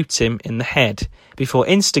 Isaac shoots him in the head, before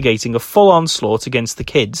instigating a full onslaught against the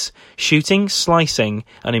kids, shooting, slicing,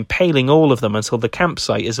 and impaling all of them until the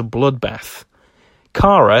campsite is a bloodbath.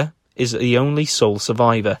 Kara is the only sole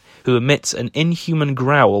survivor, who emits an inhuman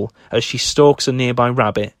growl as she stalks a nearby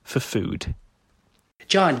rabbit for food.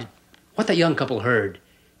 John, what that young couple heard,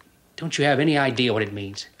 don't you have any idea what it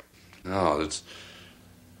means? No,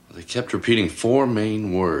 they kept repeating 4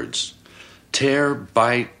 main words. Tear,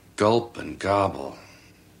 bite, gulp, and gobble.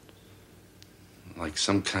 Like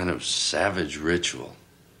some kind of savage ritual.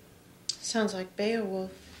 Sounds like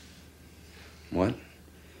Beowulf. What?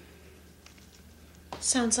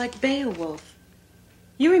 Sounds like Beowulf.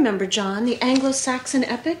 You remember, John, the Anglo-Saxon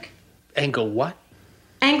epic? What?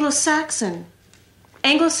 Anglo-Saxon.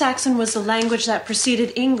 Anglo-Saxon was the language that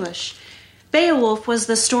preceded English. Beowulf was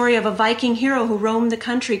the story of a Viking hero who roamed the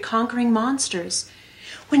country conquering monsters.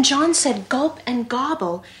 When John said gulp and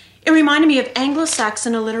gobble, it reminded me of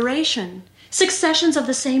Anglo-Saxon alliteration. Successions of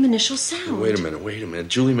the same initial sound. Wait a minute.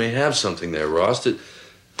 Julie may have something there, Ross.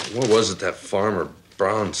 What was it that Farmer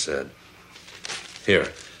Brown said?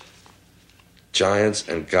 Here. Giants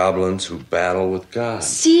and goblins who battle with God.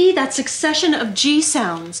 See, that succession of G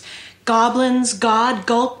sounds. Goblins, God,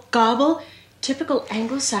 gulp, gobble. Typical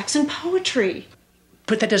Anglo-Saxon poetry.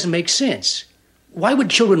 But that doesn't make sense. Why would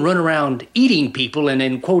children run around eating people and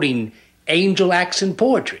then quoting angel accent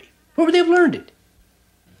poetry? Where would they have learned it?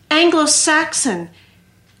 Anglo-Saxon.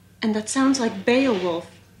 And that sounds like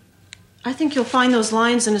Beowulf. I think you'll find those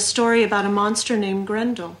lines in a story about a monster named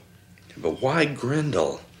Grendel. But why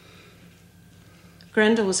Grendel?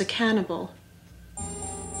 Grendel was a cannibal.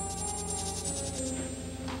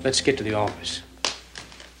 Let's get to the office.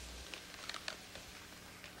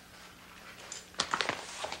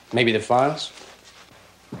 Maybe the files?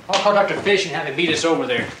 I'll call Dr. Fish and have him meet us over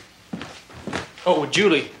there. Oh,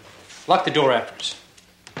 Julie, lock the door after us.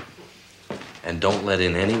 And don't let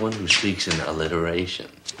in anyone who speaks in alliteration.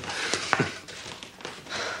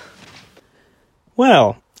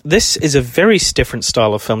 Well, this is a very different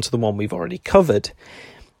style of film to the one we've already covered.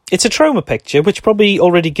 It's a trauma picture, which probably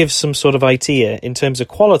already gives some sort of idea in terms of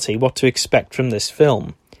quality what to expect from this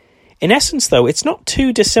film. In essence, though, it's not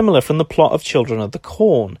too dissimilar from the plot of Children of the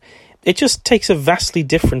Corn. It just takes a vastly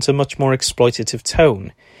different and much more exploitative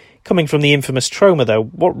tone. Coming from the infamous Troma, though,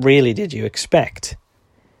 what really did you expect?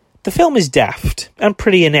 The film is daft, and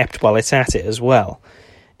pretty inept while it's at it as well.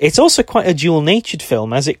 It's also quite a dual-natured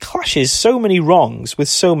film, as it clashes so many wrongs with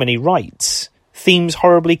so many rights. Themes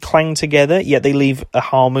horribly clang together, yet they leave a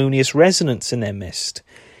harmonious resonance in their midst.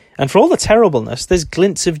 And for all the terribleness, there's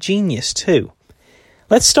glints of genius too.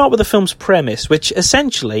 Let's start with the film's premise, which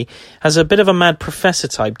essentially has a bit of a mad professor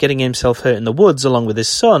type getting himself hurt in the woods along with his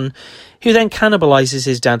son, who then cannibalizes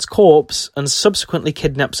his dad's corpse and subsequently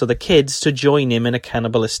kidnaps other kids to join him in a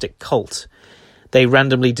cannibalistic cult. They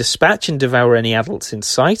randomly dispatch and devour any adults in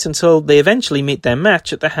sight until they eventually meet their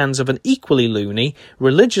match at the hands of an equally loony,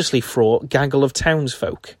 religiously fraught gaggle of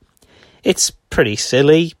townsfolk. It's pretty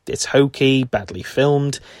silly, it's hokey, badly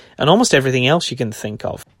filmed, and almost everything else you can think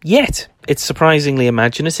of. Yet, it's surprisingly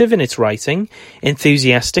imaginative in its writing,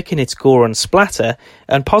 enthusiastic in its gore and splatter,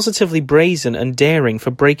 and positively brazen and daring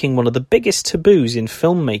for breaking one of the biggest taboos in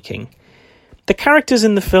filmmaking. The characters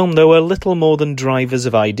in the film, though, are little more than drivers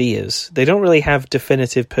of ideas. They don't really have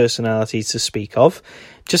definitive personalities to speak of,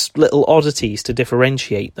 just little oddities to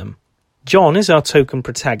differentiate them. John is our token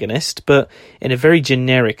protagonist, but in a very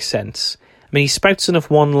generic sense. I mean, he spouts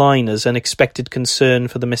enough one-liners and expected concern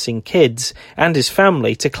for the missing kids and his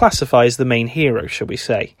family to classify as the main hero, shall we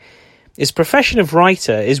say. His profession of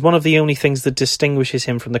writer is one of the only things that distinguishes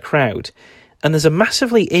him from the crowd, and there's a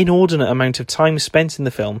massively inordinate amount of time spent in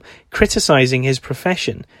the film criticising his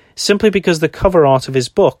profession, simply because the cover art of his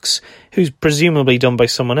books, who's presumably done by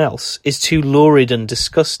someone else, is too lurid and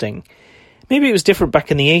disgusting. Maybe it was different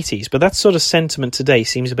back in the 80s, but that sort of sentiment today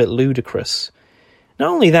seems a bit ludicrous. Not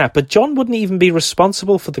only that, but John wouldn't even be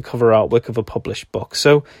responsible for the cover artwork of a published book,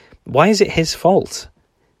 so why is it his fault?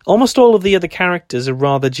 Almost all of the other characters are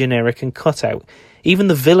rather generic and cut out, even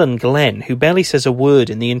the villain Glenn, who barely says a word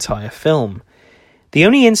in the entire film. The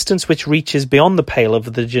only instance which reaches beyond the pale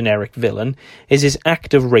of the generic villain is his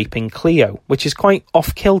act of raping Cleo, which is quite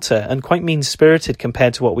off-kilter and quite mean-spirited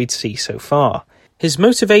compared to what we'd see so far. His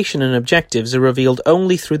motivation and objectives are revealed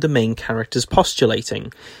only through the main character's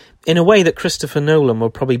postulating, in a way that Christopher Nolan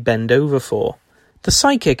will probably bend over for. The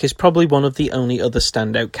psychic is probably one of the only other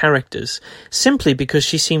standout characters, simply because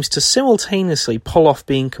she seems to simultaneously pull off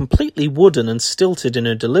being completely wooden and stilted in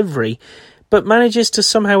her delivery, but manages to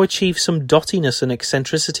somehow achieve some dottiness and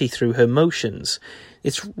eccentricity through her motions.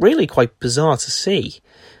 It's really quite bizarre to see.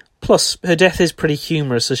 Plus, her death is pretty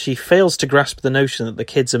humorous as she fails to grasp the notion that the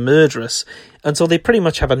kids are murderous until they pretty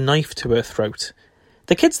much have a knife to her throat.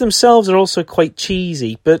 The kids themselves are also quite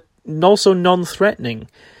cheesy, but also non-threatening,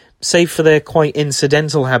 save for their quite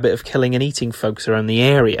incidental habit of killing and eating folks around the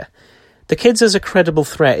area. The kids as a credible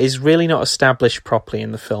threat is really not established properly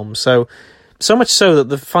in the film, so much so that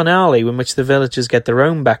the finale, in which the villagers get their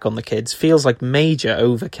own back on the kids, feels like major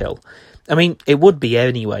overkill. I mean, it would be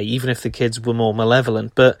anyway, even if the kids were more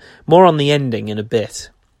malevolent, but more on the ending in a bit.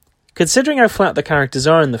 Considering how flat the characters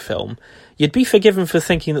are in the film, you'd be forgiven for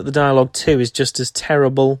thinking that the dialogue too is just as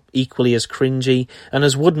terrible, equally as cringy, and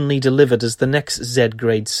as woodenly delivered as the next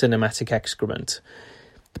Z-grade cinematic excrement.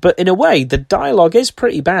 But in a way, the dialogue is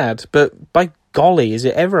pretty bad, but by golly, is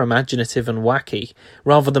it ever imaginative and wacky,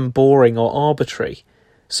 rather than boring or arbitrary.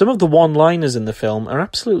 Some of the one-liners in the film are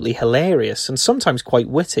absolutely hilarious, and sometimes quite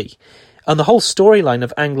witty, and the whole storyline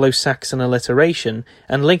of Anglo-Saxon alliteration,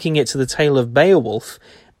 and linking it to the tale of Beowulf,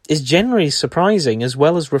 is generally surprising as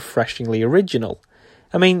well as refreshingly original.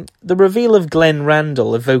 I mean, the reveal of Glenn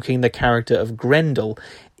Randall evoking the character of Grendel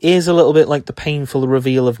is a little bit like the painful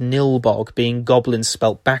reveal of Nilbog being goblin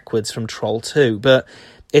spelt backwards from Troll 2, but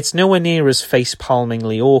it's nowhere near as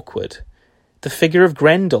face-palmingly awkward. The figure of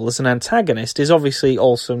Grendel as an antagonist is obviously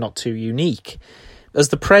also not too unique, as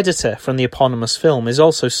the Predator from the eponymous film is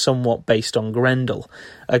also somewhat based on Grendel,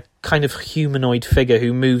 a kind of humanoid figure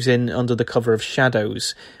who moves in under the cover of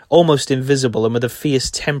shadows, almost invisible and with a fierce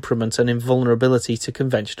temperament and invulnerability to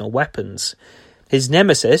conventional weapons. His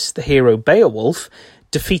nemesis, the hero Beowulf,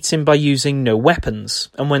 defeats him by using no weapons,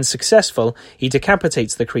 and when successful, he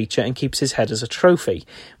decapitates the creature and keeps his head as a trophy,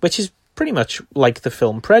 which is pretty much like the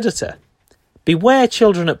film Predator. Beware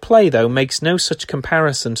Children at Play, though, makes no such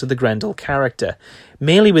comparison to the Grendel character,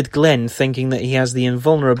 merely with Glenn thinking that he has the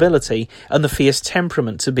invulnerability and the fierce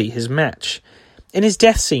temperament to be his match. In his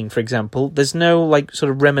death scene, for example, there's no,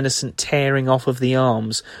 sort of reminiscent tearing off of the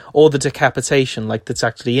arms, or the decapitation that's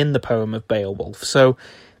actually in the poem of Beowulf, so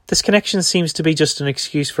this connection seems to be just an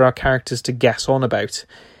excuse for our characters to gas on about.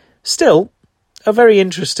 Still, a very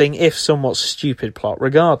interesting, if somewhat stupid plot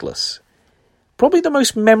regardless. Probably the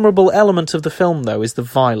most memorable element of the film, though, is the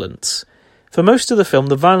violence. For most of the film,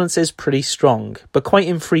 the violence is pretty strong, but quite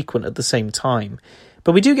infrequent at the same time.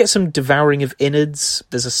 But we do get some devouring of innards,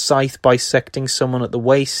 there's a scythe bisecting someone at the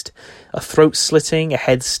waist, a throat slitting, a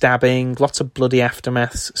head stabbing, lots of bloody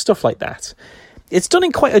aftermaths, stuff like that. It's done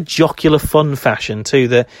in quite a jocular fun fashion too,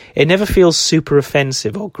 that it never feels super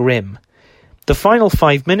offensive or grim. The final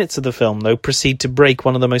 5 minutes of the film, though, proceed to break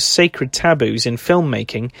one of the most sacred taboos in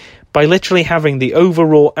filmmaking by literally having the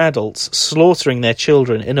overwrought adults slaughtering their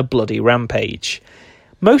children in a bloody rampage.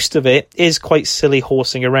 Most of it is quite silly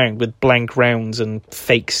horsing around with blank rounds and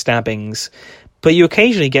fake stabbings, but you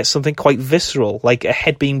occasionally get something quite visceral, like a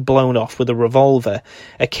head being blown off with a revolver,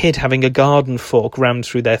 a kid having a garden fork rammed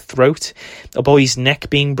through their throat, a boy's neck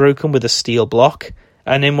being broken with a steel block,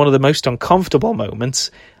 and in one of the most uncomfortable moments,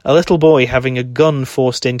 a little boy having a gun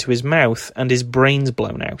forced into his mouth and his brains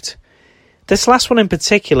blown out. This last one in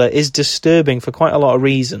particular is disturbing for quite a lot of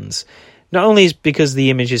reasons. Not only is because the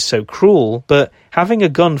image is so cruel, but having a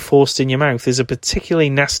gun forced in your mouth is a particularly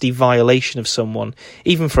nasty violation of someone,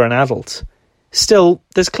 even for an adult. Still,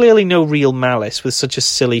 there's clearly no real malice with such a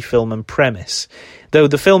silly film and premise, though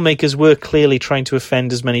the filmmakers were clearly trying to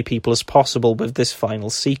offend as many people as possible with this final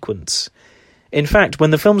sequence. In fact,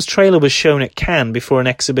 when the film's trailer was shown at Cannes before an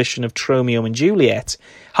exhibition of Romeo and Juliet,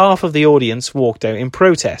 half of the audience walked out in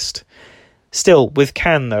protest. Still, with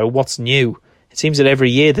Cannes though, what's new? It seems that every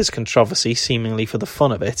year there's controversy, seemingly for the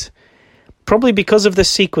fun of it. Probably because of this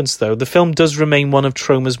sequence though, the film does remain one of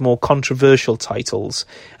Troma's more controversial titles,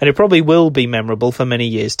 and it probably will be memorable for many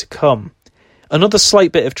years to come. Another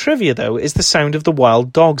slight bit of trivia though is the sound of the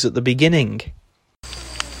wild dogs at the beginning.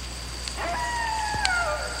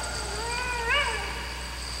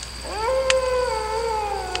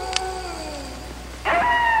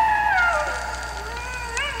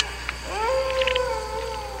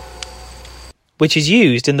 Which is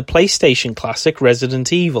used in the PlayStation classic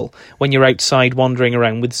Resident Evil, when you're outside wandering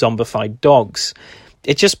around with zombified dogs.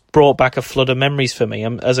 It just brought back a flood of memories for me,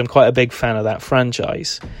 as I'm quite a big fan of that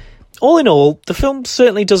franchise. All in all, the film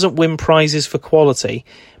certainly doesn't win prizes for quality,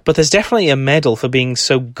 but there's definitely a medal for being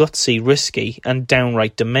so gutsy, risky, and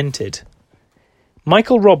downright demented.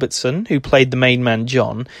 Michael Robertson, who played the main man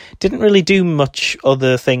John, didn't really do much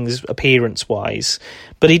other things appearance-wise,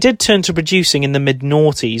 but he did turn to producing in the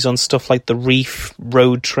mid-noughties on stuff like The Reef,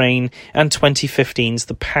 Road Train, and 2015's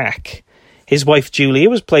The Pack. His wife Julia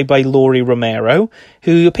was played by Laurie Romero,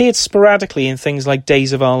 who appeared sporadically in things like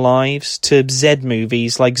Days of Our Lives, to Z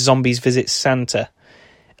movies like Zombies Visit Santa.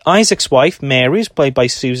 Isaac's wife, Mary, is played by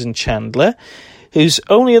Susan Chandler, whose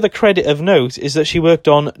only other credit of note is that she worked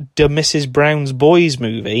on the Mrs. Brown's Boys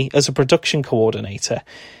movie as a production coordinator,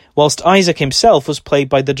 whilst Isaac himself was played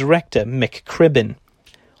by the director, Mick Cribbin.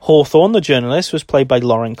 Hawthorne, the journalist, was played by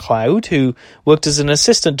Lauren Cloud, who worked as an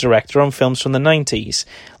assistant director on films from the 90s,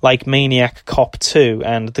 like Maniac Cop 2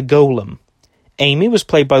 and The Golem. Amy was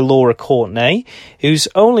played by Laura Courtney, whose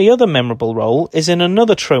only other memorable role is in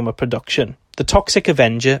another Troma production, The Toxic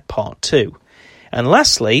Avenger Part 2. And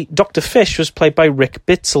lastly, Dr. Fish was played by Rick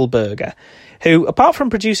Bitzelberger, who, apart from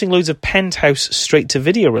producing loads of Penthouse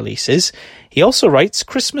straight-to-video releases, he also writes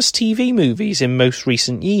Christmas TV movies in most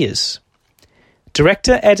recent years.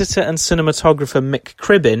 Director, editor and cinematographer Mick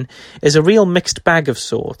Cribbin is a real mixed bag of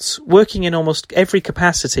sorts, working in almost every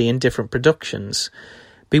capacity in different productions.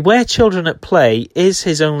 Beware Children at Play is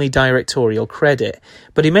his only directorial credit,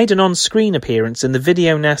 but he made an on-screen appearance in the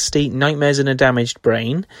video nasty Nightmares in a Damaged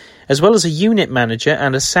Brain, as well as a unit manager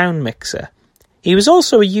and a sound mixer. He was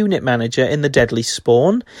also a unit manager in The Deadly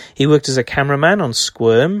Spawn. He worked as a cameraman on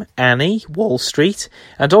Squirm, Annie, Wall Street,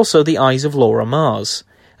 and also The Eyes of Laura Mars.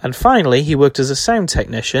 And finally, he worked as a sound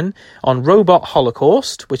technician on Robot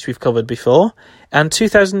Holocaust, which we've covered before, and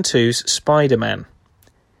 2002's Spider-Man.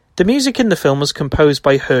 The music in the film was composed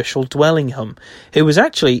by Herschel Dwellingham, who was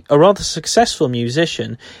actually a rather successful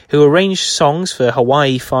musician who arranged songs for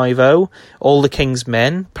Hawaii 5-0, All the King's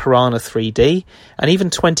Men, Piranha 3D, and even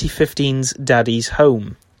 2015's Daddy's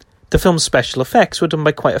Home. The film's special effects were done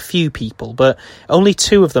by quite a few people, but only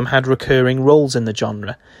 2 of them had recurring roles in the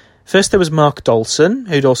genre. First there was Mark Dolson,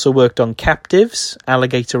 who'd also worked on Captives,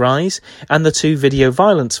 Alligator Eyes, and the 2 video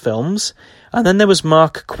violence films. And then there was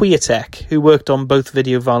Mark Kwiatek, who worked on both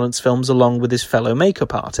video violence films along with his fellow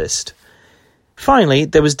makeup artist. Finally,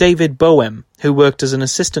 there was David Boehm, who worked as an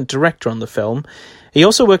assistant director on the film. He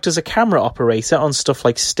also worked as a camera operator on stuff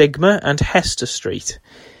like Stigma and Hester Street.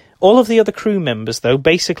 All of the other crew members, though,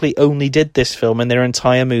 basically only did this film in their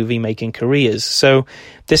entire movie-making careers, so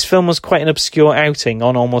this film was quite an obscure outing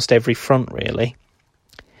on almost every front, really.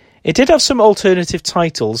 It did have some alternative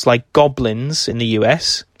titles like Goblins in the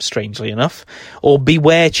US, strangely enough, or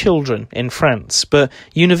Beware Children in France, but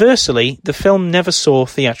universally, the film never saw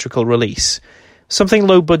theatrical release. Something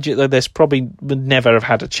low budget like this probably would never have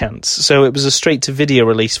had a chance, so it was a straight-to-video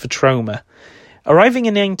release for Troma. Arriving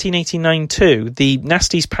in 1989 too, the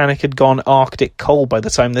Nasties panic had gone Arctic cold by the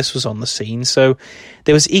time this was on the scene, so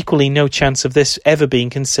there was equally no chance of this ever being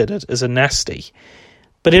considered as a nasty.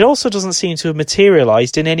 But it also doesn't seem to have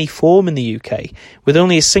materialised in any form in the UK, with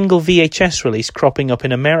only a single VHS release cropping up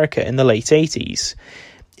in America in the late 80s.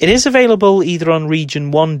 It is available either on Region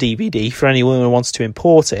 1 DVD for anyone who wants to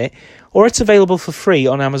import it, or it's available for free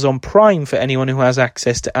on Amazon Prime for anyone who has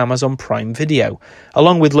access to Amazon Prime Video,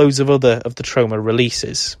 along with loads of other of the Troma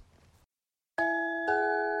releases.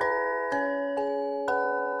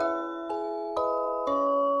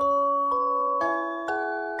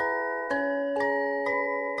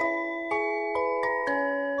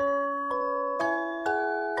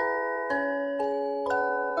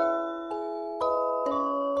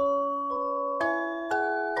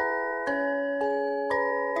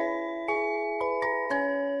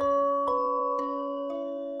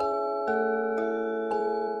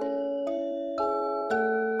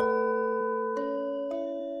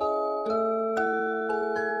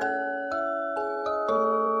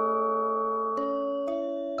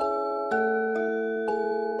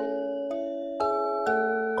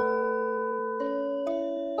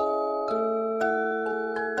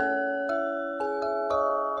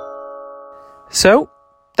 So,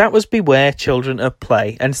 that was Beware Children at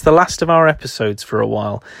Play, and it's the last of our episodes for a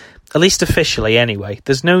while. At least officially, anyway.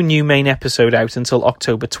 There's no new main episode out until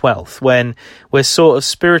October 12th, when we're sort of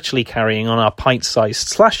spiritually carrying on our pint-sized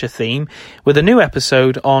slasher theme with a new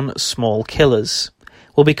episode on small killers.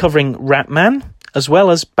 We'll be covering Ratman, as well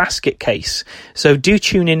as Basket Case, so do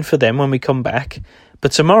tune in for them when we come back.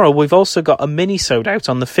 But tomorrow we've also got a mini-sode out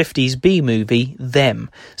on the 50s B movie, Them,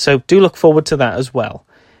 so do look forward to that as well.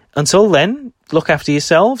 Until then, look after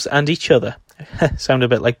yourselves and each other. Sound a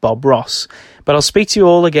bit like Bob Ross. But I'll speak to you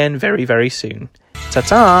all again very, very soon.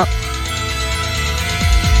 Ta-ta!